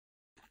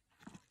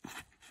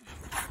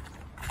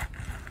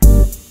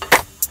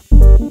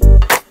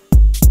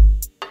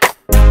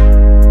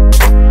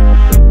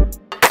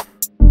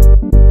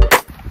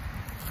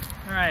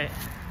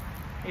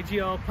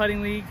AGL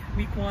putting league,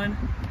 week 1.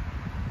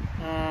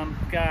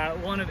 Got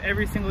one of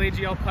every single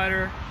AGL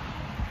putter.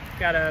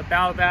 Got a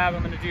baobab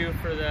I'm going to do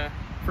for the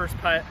first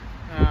putt,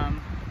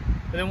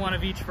 but then one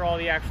of each for all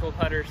the actual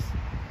putters.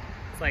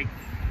 It's like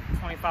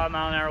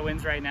 25-mile-an-hour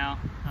winds right now.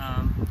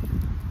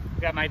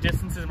 Got my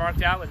distances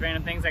marked out with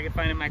random things I could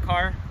find in my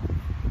car.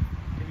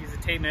 Could use a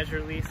tape measure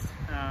at least.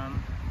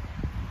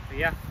 But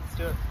yeah, let's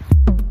do it.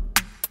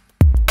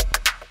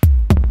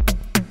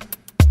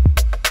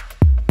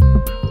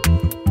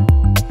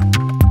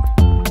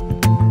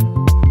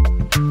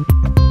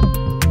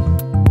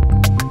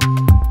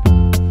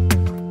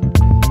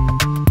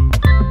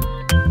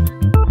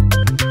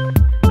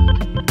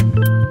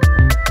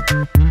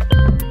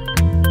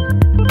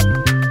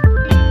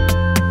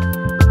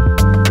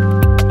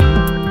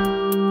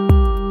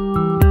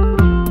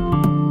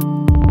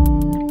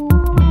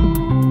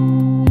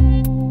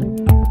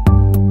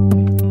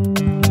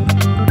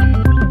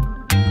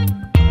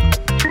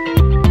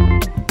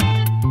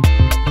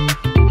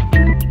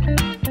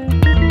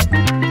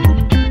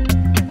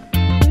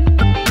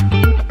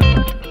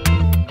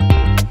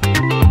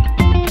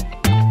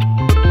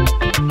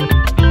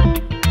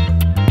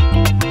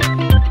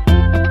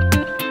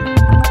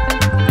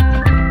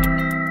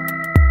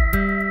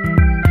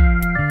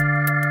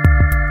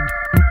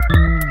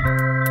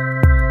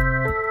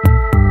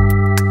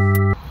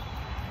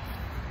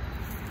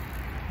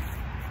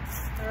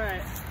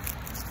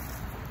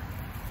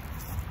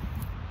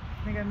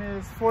 I think I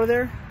made 4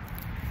 there.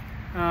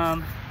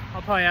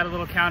 I'll probably add a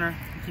little counter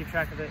and keep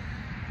track of it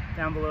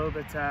down below,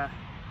 but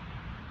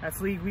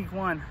that's league week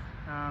 1.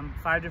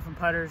 5 different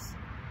putters.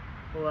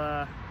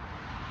 We'll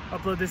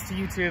upload this to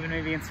YouTube and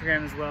maybe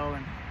Instagram as well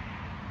and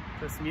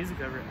put some music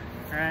over it.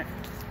 All right.